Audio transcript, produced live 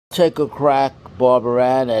Take a crack, Barbara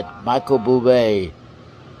Ann, at Michael Bublé.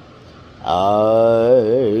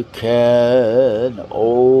 I can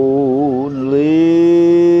only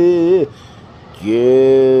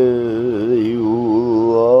give you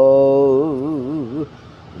love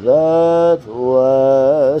that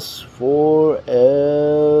lasts forever,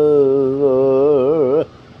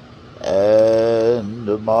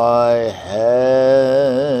 and my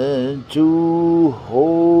hand to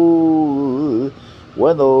hold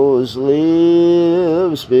when those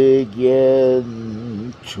leaves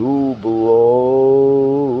begin to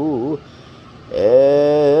blow,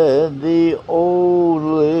 and the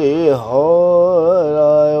only heart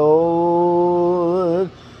I own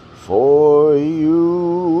for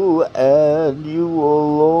you and you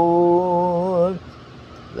alone.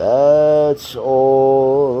 That's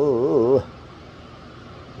all.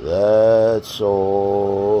 That's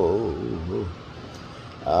all.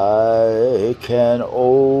 I can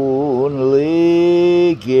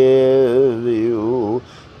only give you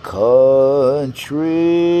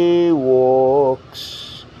country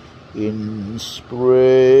walks in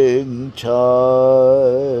springtime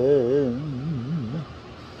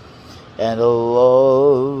and a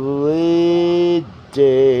lovely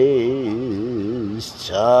day's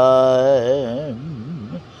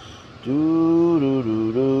time.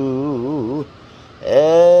 Do-do-do-do.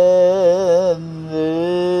 And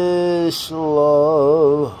this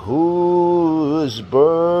love whose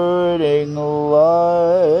burning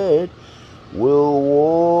light will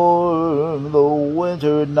warm the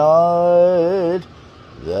winter night.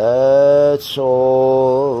 That's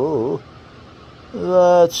all.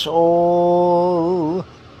 That's all.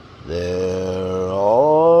 There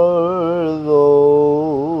are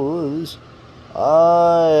those,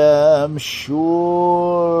 I am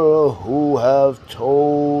sure, who have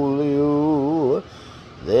told you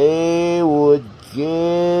they would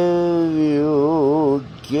give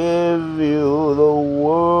you the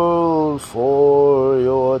world for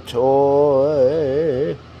your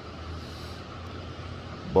toy.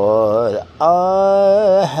 But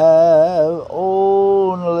I have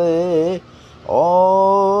only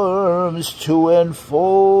arms to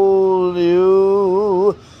enfold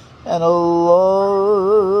you and a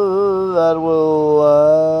love that will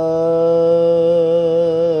last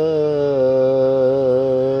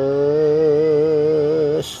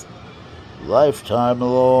lifetime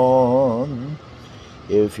long.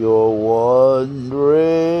 If you're wondering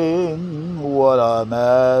what I'm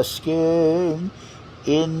asking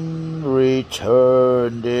in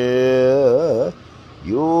return, dear,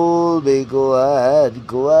 you'll be glad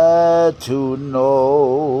to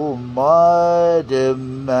know my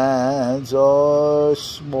demands are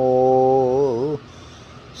small.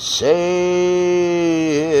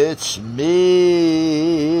 Say it's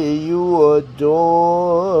me you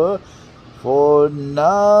adore for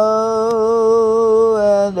now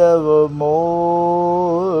and evermore.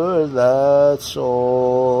 That's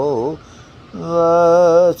all.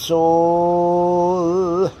 That's all.